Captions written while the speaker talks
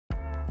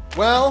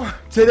Well,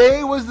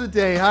 today was the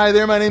day. Hi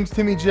there, my name's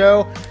Timmy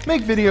Joe.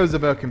 Make videos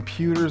about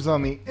computers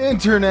on the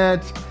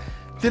internet.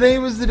 Today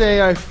was the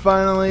day I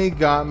finally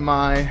got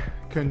my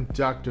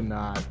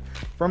conductonaut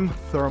from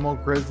Thermal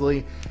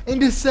Grizzly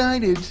and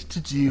decided to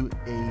do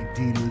a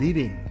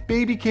delidding.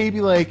 Baby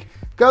KB like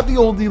got the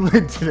old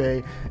delid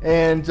today,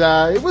 and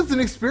it was an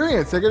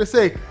experience. I gotta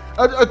say,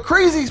 a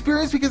crazy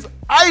experience because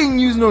I didn't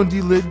use no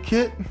delid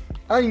kit.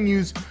 I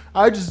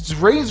just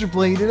razor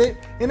bladed it,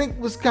 and it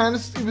was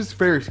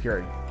very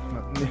scary.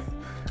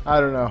 I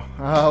don't know.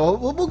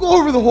 We'll go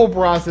over the whole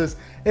process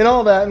and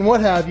all that and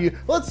what have you.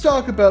 Let's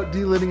talk about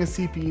delidding a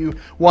CPU,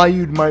 why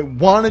you might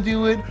want to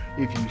do it,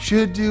 if you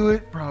should do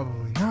it,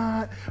 probably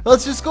not.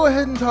 Let's just go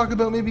ahead and talk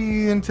about maybe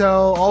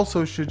Intel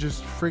also should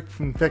just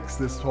freaking fix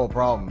this whole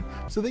problem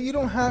so that you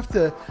don't have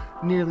to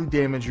nearly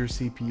damage your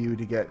CPU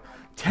to get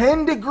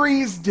 10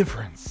 degrees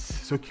difference.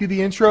 So cue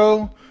the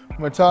intro. I'm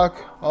going to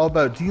talk all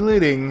about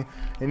delidding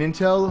an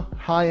Intel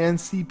high-end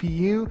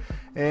CPU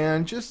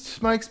and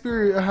just my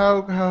experience.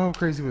 How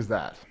crazy was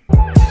that?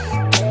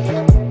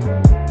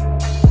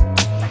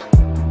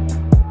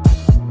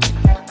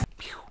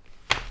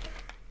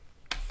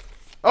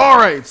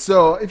 Alright,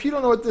 so if you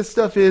don't know what this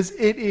stuff is,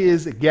 it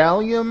is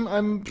gallium,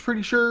 I'm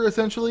pretty sure,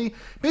 essentially.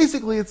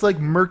 Basically, it's like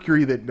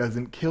mercury that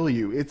doesn't kill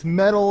you. It's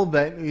metal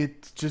that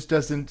it just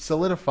doesn't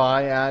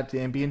solidify at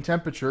ambient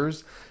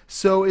temperatures.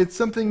 So it's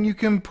something you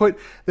can put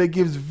that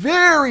gives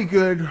very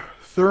good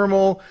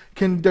thermal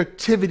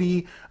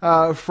conductivity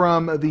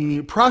from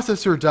the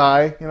processor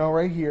die,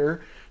 right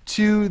here,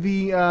 to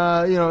the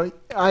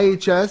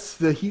IHS,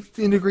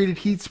 the integrated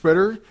heat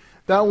spreader.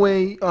 That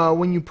way,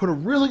 when you put a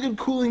really good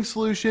cooling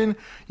solution,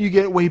 you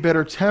get way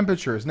better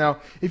temperatures. Now,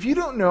 if you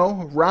don't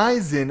know,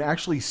 Ryzen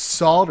actually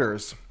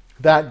solders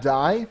that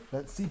die,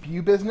 that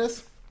CPU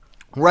business,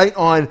 right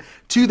on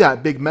to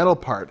that big metal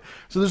part.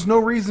 So there's no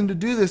reason to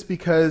do this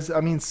because,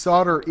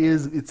 solder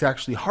it's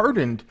actually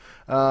hardened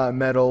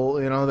metal,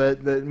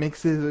 that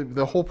makes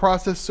the whole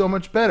process so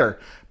much better.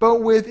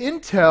 But with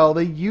Intel,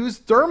 they use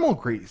thermal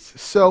grease.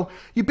 So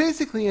you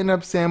basically end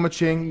up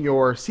sandwiching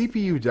your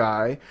CPU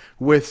die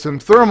with some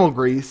thermal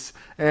grease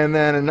and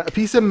then a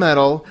piece of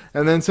metal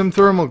and then some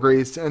thermal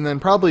grease and then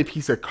probably a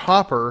piece of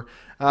copper,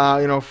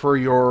 for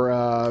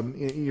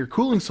your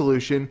cooling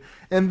solution.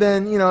 And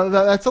then,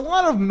 that's a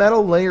lot of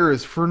metal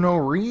layers for no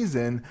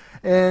reason.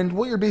 And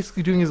what you're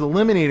basically doing is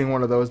eliminating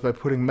one of those by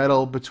putting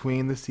metal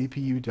between the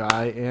CPU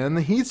die and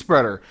the heat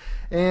spreader.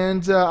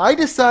 And I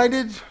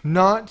decided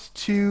not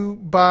to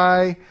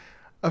buy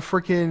a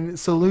freaking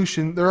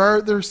solution. There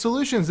are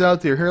solutions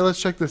out there. Here,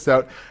 let's check this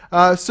out.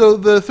 So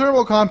the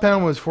thermal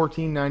compound was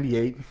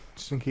 $14.98.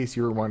 Just in case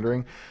you were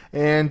wondering,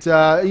 and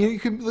you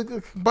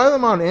can buy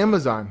them on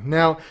Amazon.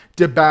 Now,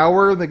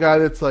 DeBauer, the guy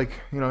that's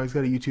he's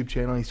got a YouTube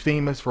channel, he's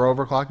famous for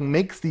overclocking,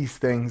 makes these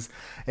things,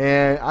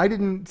 and I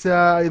didn't,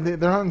 they're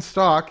not in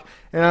stock,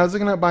 and I was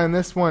looking at buying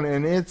this one,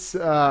 and it's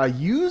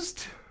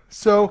used,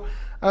 so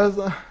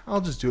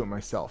I'll just do it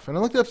myself. And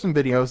I looked up some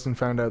videos and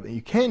found out that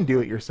you can do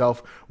it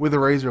yourself with a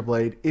razor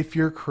blade if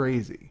you're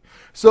crazy.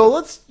 So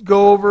let's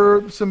go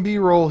over some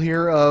B-roll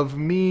here of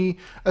me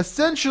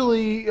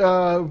essentially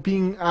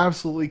being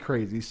absolutely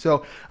crazy.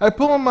 So I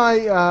pull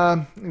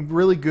my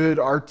really good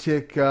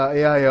Arctic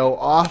AIO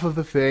off of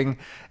the thing,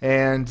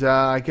 and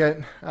I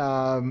get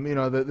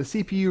the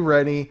CPU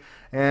ready,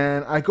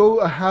 and I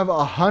have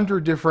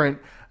 100 different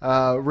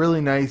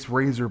really nice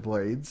razor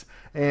blades,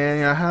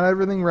 and I had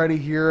everything ready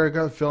here. I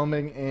got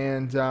filming,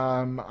 and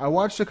I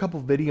watched a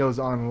couple videos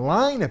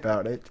online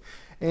about it,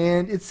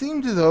 and it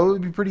seemed as though it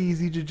would be pretty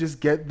easy to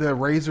just get the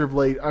razor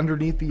blade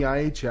underneath the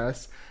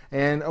IHS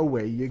and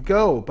away you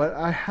go. But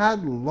I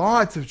had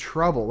lots of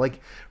trouble.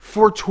 Like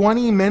for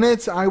 20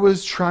 minutes I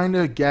was trying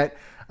to get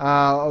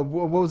what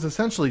was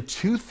essentially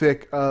too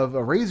thick of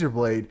a razor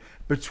blade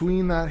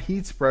between that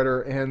heat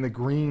spreader and the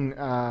green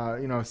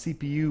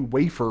CPU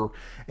wafer,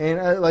 and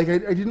I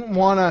didn't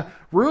want to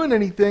ruin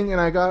anything, and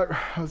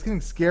I was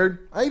getting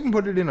scared. I even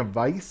put it in a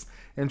vise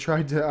and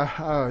tried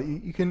to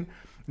you can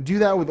do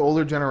that with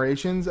older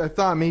generations. I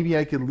thought maybe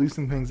I could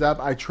loosen things up.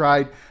 I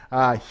tried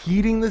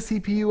heating the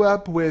CPU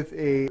up with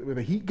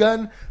a heat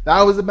gun.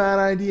 That was a bad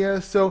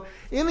idea. So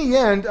in the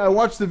end, I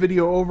watched the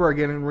video over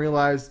again and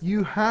realized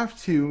you have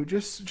to,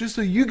 just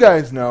so you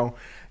guys know,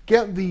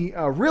 get the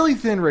really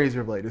thin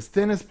razor blade, as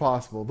thin as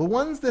possible. The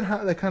ones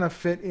that kind of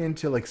fit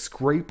into like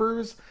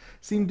scrapers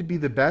seem to be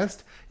the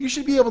best. You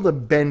should be able to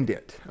bend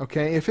it,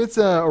 okay? If it's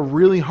a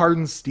really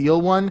hardened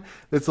steel one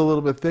that's a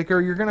little bit thicker,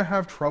 you're gonna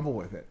have trouble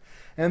with it.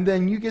 And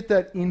then you get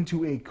that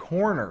into a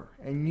corner,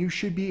 and you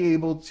should be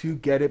able to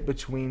get it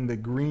between the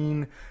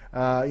green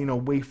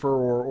wafer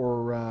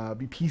or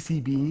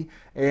PCB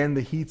and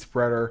the heat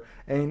spreader,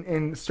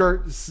 and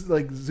start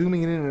like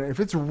zooming it in. And if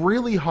it's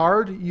really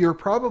hard, you're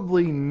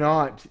probably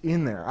not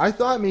in there. I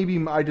thought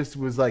maybe I just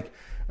was like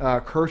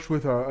cursed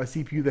with a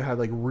CPU that had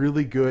like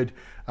really good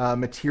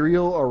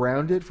material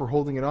around it for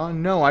holding it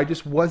on. No, I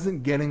just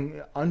wasn't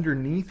getting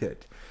underneath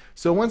it.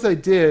 So once I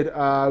did, it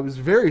was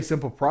a very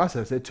simple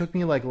process. It took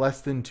me like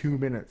less than 2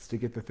 minutes to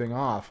get the thing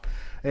off.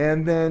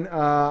 And then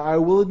I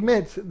will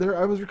admit,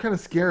 I was kind of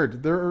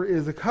scared. There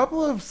is a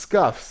couple of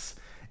scuffs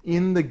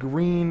in the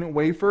green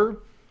wafer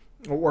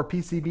or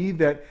PCB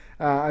that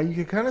you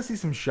can kind of see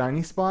some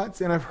shiny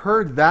spots, and I've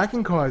heard that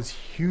can cause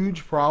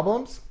huge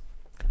problems.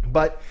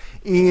 But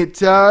it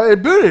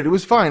booted. It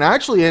was fine. I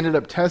actually ended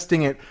up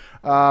testing it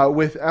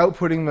without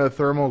putting the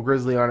thermal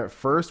grizzly on it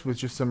first, with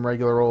just some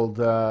regular old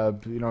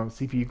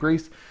CPU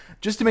grease,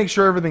 just to make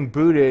sure everything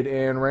booted,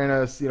 and ran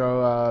a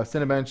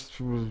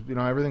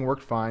Cinebench. Everything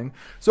worked fine.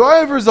 So I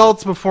have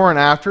results before and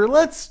after.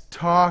 Let's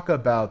talk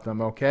about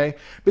them, okay?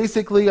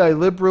 Basically, I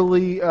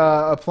liberally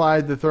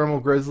applied the thermal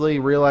grizzly.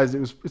 Realized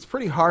it's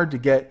pretty hard to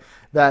get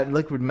that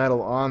liquid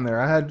metal on there.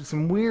 I had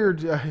some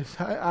weird.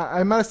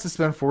 I must have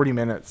spent 40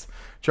 minutes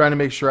trying to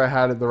make sure I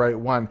had the right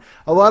one.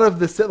 A lot of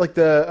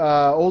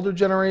the older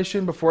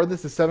generation before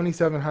this, the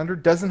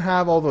 7700, doesn't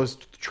have all those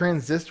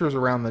transistors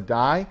around the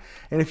die,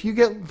 and if you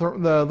get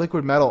the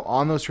liquid metal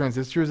on those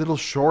transistors, it'll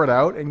short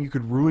out and you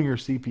could ruin your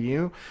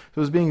CPU. So I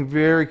was being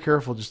very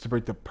careful just to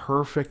break the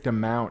perfect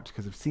amount,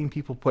 because I've seen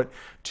people put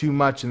too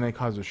much and they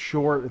cause a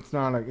short. It's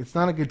not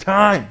a good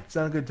time. It's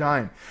not a good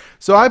time.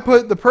 So I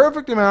put the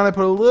perfect amount. I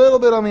put a little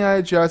bit on the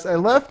IHS. I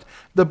left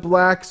the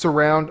black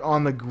surround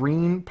on the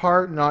green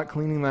part, not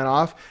cleaning that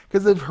off,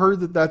 because I've heard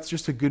that that's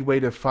just a good way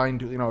to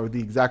find the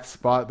exact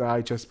spot the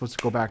IHS is supposed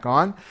to go back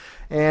on.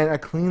 And I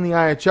clean the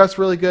IHS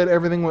really good.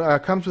 Everything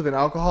comes with an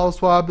alcohol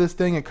swab. This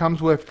thing, it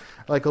comes with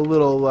like a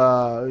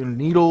little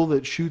needle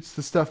that shoots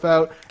the stuff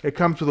out. It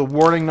comes with a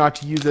warning not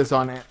to use this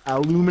on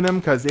aluminum,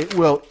 because it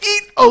will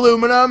eat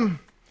aluminum.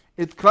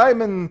 It's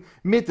climbing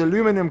mit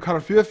aluminum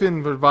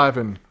Karpfchen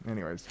verviven.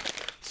 Anyways.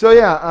 So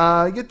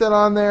yeah, get that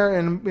on there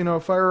and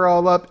fire it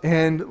all up,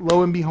 and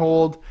lo and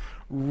behold,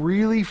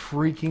 really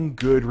freaking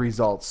good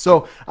results.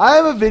 So I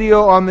have a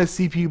video on this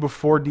CPU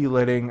before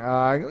delidding.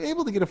 I'm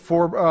able to get a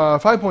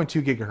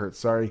 5.2 gigahertz,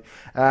 sorry,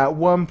 at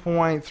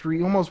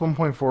 1.3, almost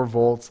 1.4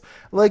 volts.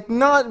 Like,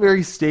 not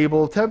very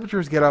stable.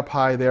 Temperatures get up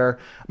high there.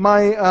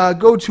 My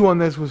go-to on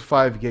this was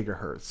 5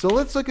 gigahertz. So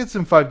let's look at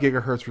some 5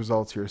 gigahertz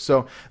results here.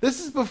 So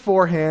this is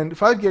beforehand.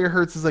 5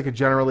 gigahertz is like a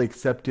generally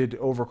accepted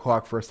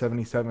overclock for a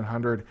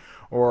 7700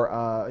 or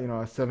a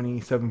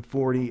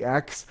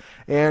 7740X,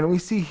 and we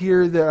see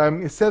here that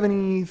I'm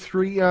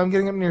 73. I'm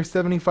getting up near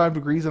 75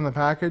 degrees on the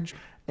package,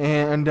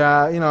 and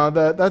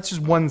that's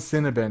just one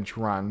Cinebench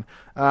run.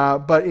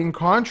 But in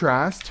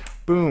contrast,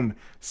 boom,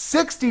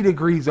 60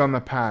 degrees on the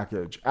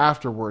package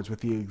afterwards with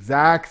the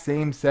exact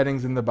same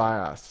settings in the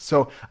BIOS.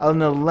 So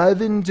an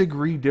 11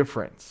 degree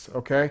difference.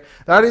 Okay,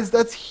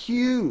 that's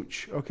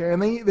huge. Okay,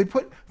 and they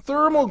put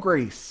thermal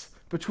grease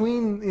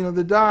between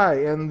the die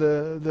and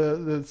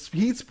the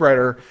heat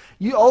spreader.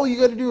 All you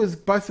got to do is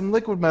buy some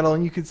liquid metal,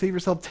 and you can save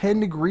yourself 10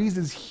 degrees.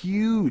 Is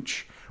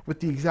huge with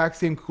the exact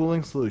same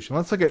cooling solution.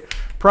 Let's look at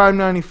Prime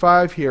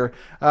 95 here.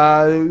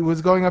 It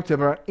was going up to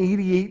about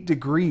 88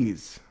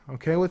 degrees.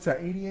 Okay, what's that?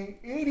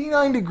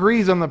 89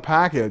 degrees on the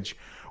package.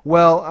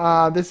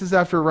 Well, this is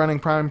after running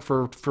Prime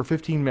for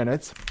 15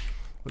 minutes.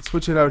 Let's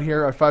switch it out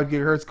here at 5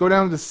 gigahertz. Go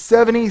down to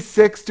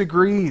 76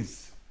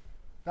 degrees.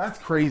 That's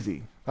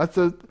crazy. That's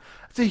a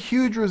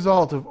huge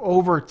result of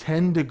over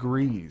 10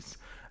 degrees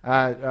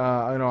at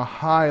a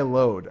high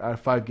load at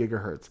 5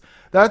 gigahertz.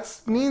 That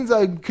means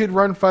I could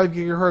run 5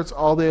 gigahertz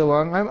all day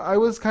long. I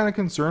was kind of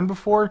concerned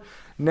before.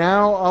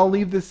 Now I'll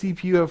leave the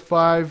CPU at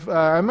 5.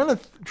 I'm going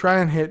to try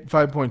and hit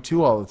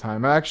 5.2 all the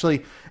time.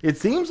 Actually, it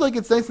seems like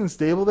it's nice and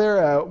stable there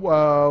at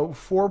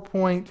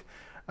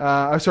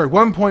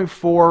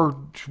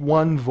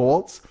 1.41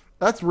 volts.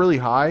 That's really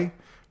high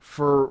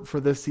for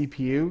this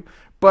CPU,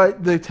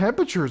 but the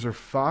temperatures are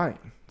fine.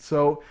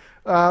 So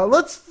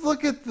let's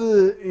look at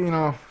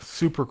the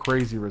super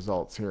crazy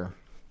results here.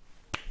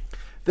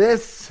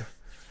 This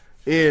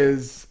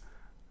is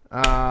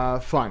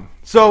fun.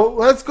 So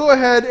let's go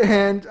ahead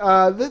and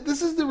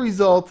this is the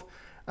result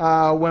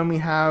when we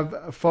have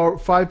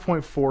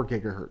 5.4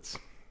 gigahertz.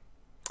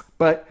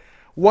 But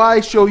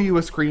why show you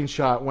a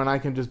screenshot when I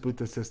can just boot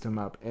the system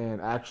up and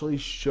actually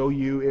show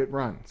you it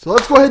run? So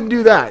let's go ahead and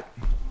do that.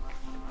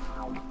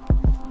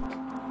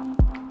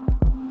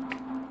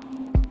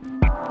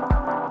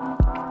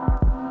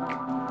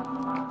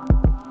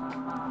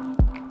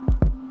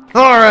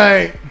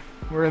 Alright,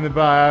 we're in the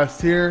BIOS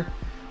here.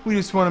 We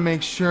just want to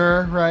make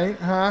sure, right?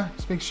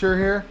 Just make sure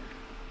here.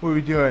 What are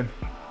we doing?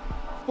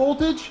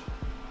 Voltage?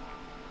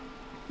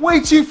 Way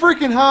too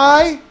freaking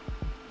high!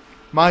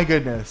 My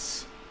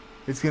goodness.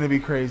 It's going to be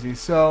crazy.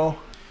 So,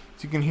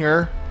 as you can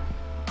hear,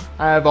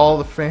 I have all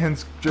the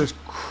fans just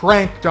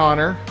cranked on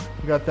her.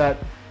 We got that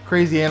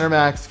crazy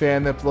Enermax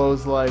fan that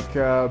blows like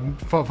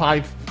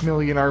 5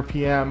 million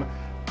RPM,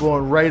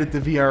 blowing right at the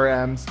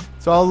VRMs.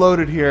 It's all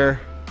loaded here.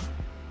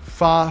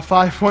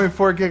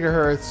 5.4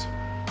 gigahertz,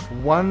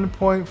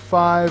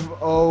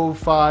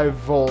 1.505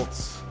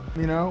 volts.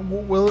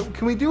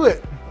 Can we do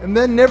it? And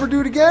then never do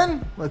it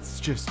again?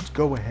 Let's just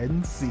go ahead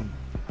and see.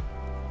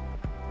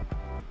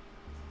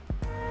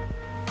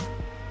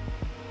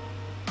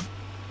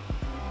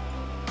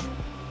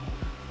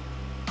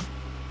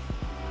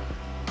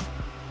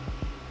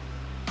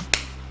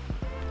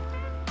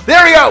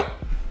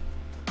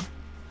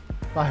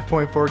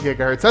 5.4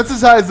 gigahertz. That's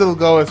as high as it'll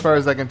go as far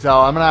as I can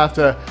tell. I'm going to have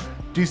to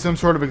do some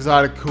sort of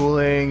exotic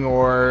cooling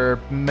or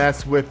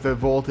mess with the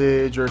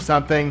voltage or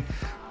something.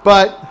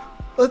 But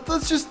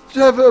let's just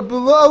have a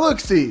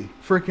look-see.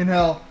 Freaking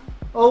hell.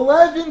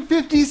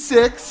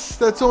 1156.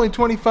 That's only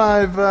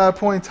 25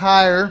 points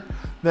higher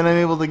than I'm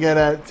able to get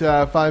at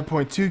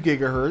 5.2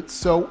 gigahertz.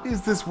 So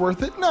is this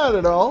worth it? Not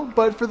at all.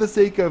 But for the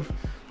sake of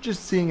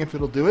just seeing if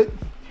it'll do it,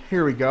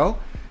 here we go.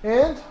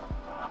 And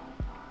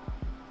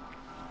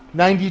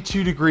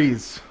 92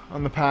 degrees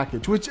on the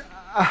package, which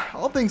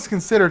all things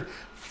considered,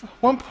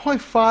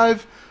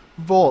 1.5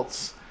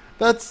 volts.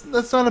 That's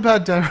not a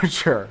bad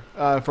temperature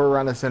for a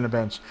run of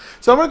Cinebench.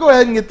 So I'm going to go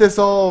ahead and get this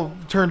all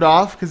turned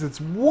off because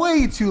it's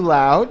way too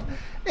loud.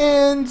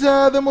 And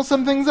then we'll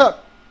sum things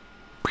up.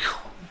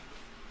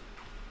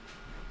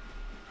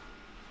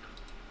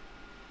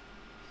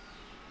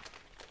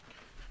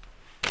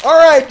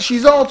 Alright,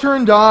 she's all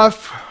turned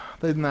off.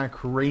 Isn't that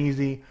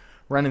crazy?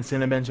 Running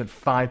Cinebench at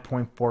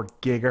 5.4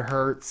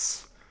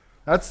 gigahertz.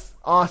 That's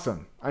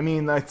awesome. I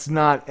mean, that's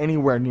not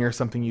anywhere near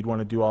something you'd want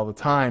to do all the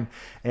time.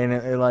 And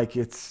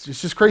it's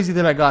just crazy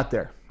that I got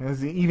there,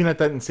 even at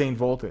that insane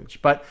voltage.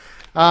 But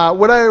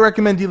would I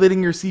recommend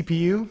delidding your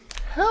CPU?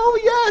 Hell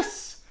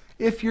yes!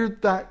 If you're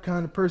that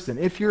kind of person.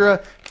 If you're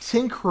a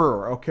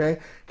tinkerer, okay?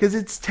 Because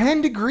it's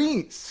 10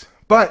 degrees.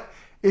 But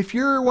if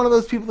you're one of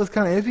those people that's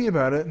kind of iffy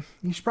about it,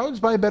 you should probably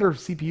just buy a better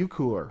CPU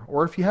cooler.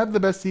 Or if you have the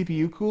best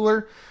CPU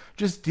cooler,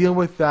 just deal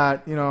with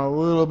that, you know, a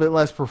little bit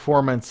less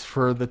performance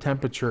for the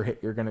temperature hit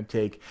you're going to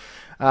take.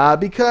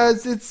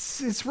 Because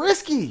it's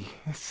risky.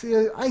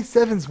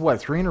 i7's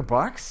what, $300?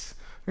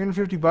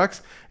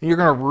 $350? And you're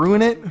going to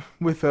ruin it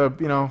with a,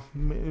 you know,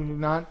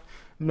 not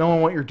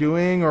knowing what you're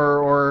doing,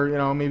 or you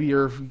know, maybe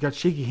you've got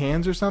shaky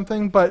hands or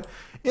something. But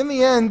in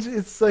the end,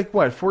 it's like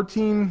what,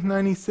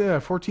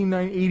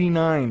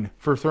 $14.89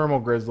 for thermal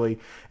grizzly.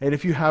 And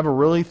if you have a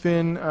really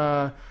thin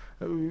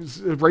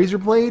razor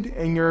blade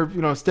and your,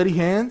 you know, steady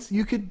hands,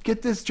 you could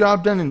get this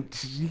job done, and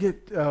you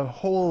get a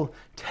whole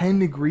 10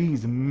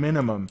 degrees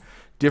minimum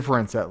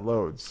difference at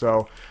load.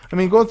 So I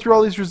mean, going through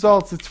all these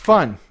results, it's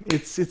fun.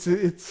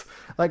 It's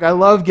like, I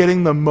love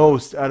getting the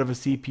most out of a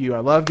CPU. I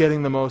love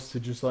getting the most to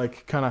just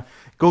like kind of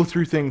go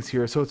through things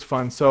here. So it's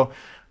fun. So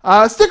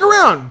stick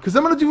around, because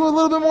I'm going to do a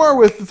little bit more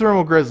with the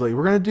Thermal Grizzly.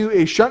 We're going to do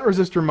a shunt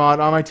resistor mod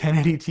on my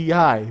 1080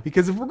 Ti,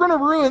 because if we're going to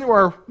ruin,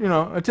 or you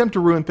know, attempt to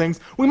ruin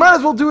things, we might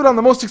as well do it on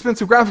the most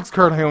expensive graphics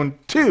card I own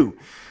too.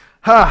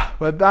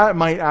 But that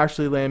might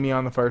actually land me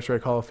on the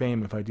Firestrike Hall of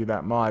Fame if I do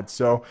that mod.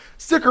 So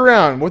stick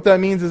around. What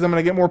that means is I'm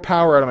going to get more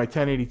power out of my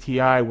 1080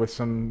 Ti with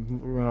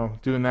some, you know,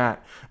 doing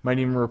that. Might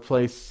even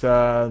replace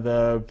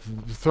the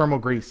thermal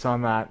grease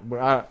on that.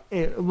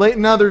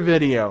 Another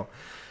video.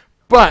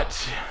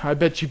 But I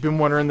bet you've been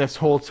wondering this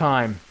whole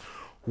time,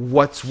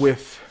 what's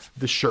with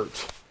the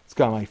shirt? It's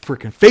got my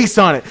freaking face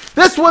on it.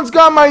 This one's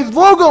got my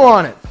logo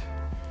on it.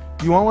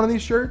 You want one of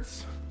these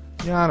shirts?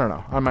 Yeah, I don't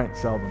know. I might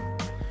sell them.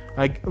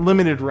 Like,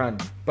 limited run.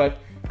 But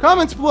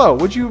comments below.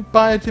 Would you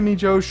buy a Timmy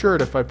Joe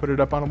shirt if I put it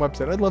up on a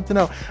website? I'd love to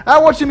know.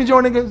 At Watch Timmy Joe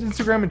on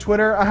Instagram and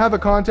Twitter. I have a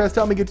contest.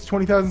 Help me get to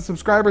 20,000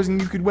 subscribers,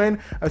 and you could win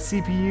a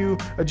CPU,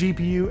 a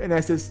GPU, an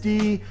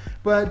SSD.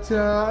 But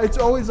it's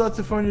always lots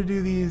of fun to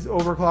do these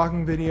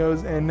overclocking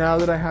videos. And now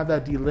that I have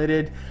that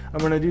delidded, I'm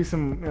gonna do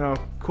some, you know,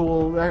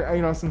 cool,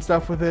 you know, some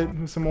stuff with it,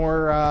 some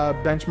more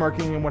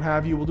benchmarking and what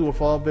have you. We'll do a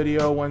follow-up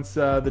video once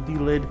the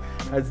delid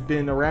has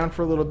been around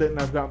for a little bit and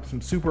I've got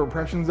some super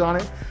impressions on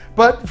it.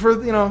 But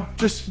for, you know,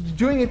 just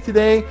doing it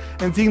today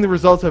and seeing the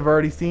results I've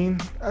already seen,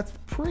 that's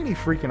pretty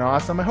freaking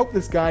awesome. I hope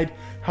this guide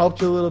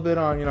helped you a little bit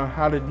on, you know,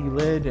 how to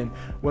delid and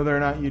whether or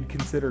not you'd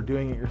consider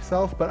doing it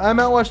yourself. But I'm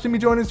at Watch Timmy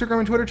Joe on Instagram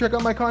and Twitter. Check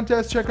out my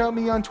contest. Check out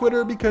me on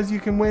Twitter, because you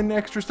can win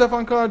extra stuff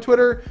on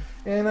Twitter.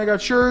 And I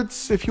got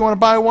shirts. If you want to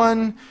buy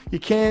one, you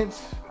can't.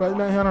 But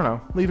I don't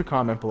know. Leave a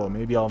comment below.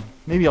 Maybe I'll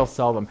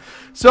sell them.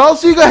 So I'll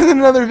see you guys in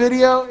another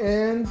video.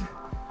 And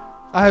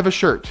I have a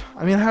shirt.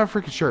 I mean, I have a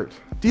freaking shirt.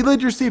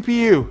 Delid your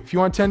CPU. If you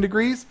want 10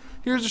 degrees,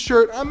 here's a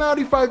shirt. I'm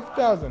Audi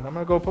 5000. I'm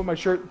gonna go put my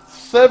shirt,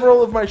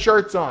 several of my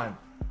shirts on.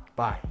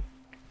 Bye.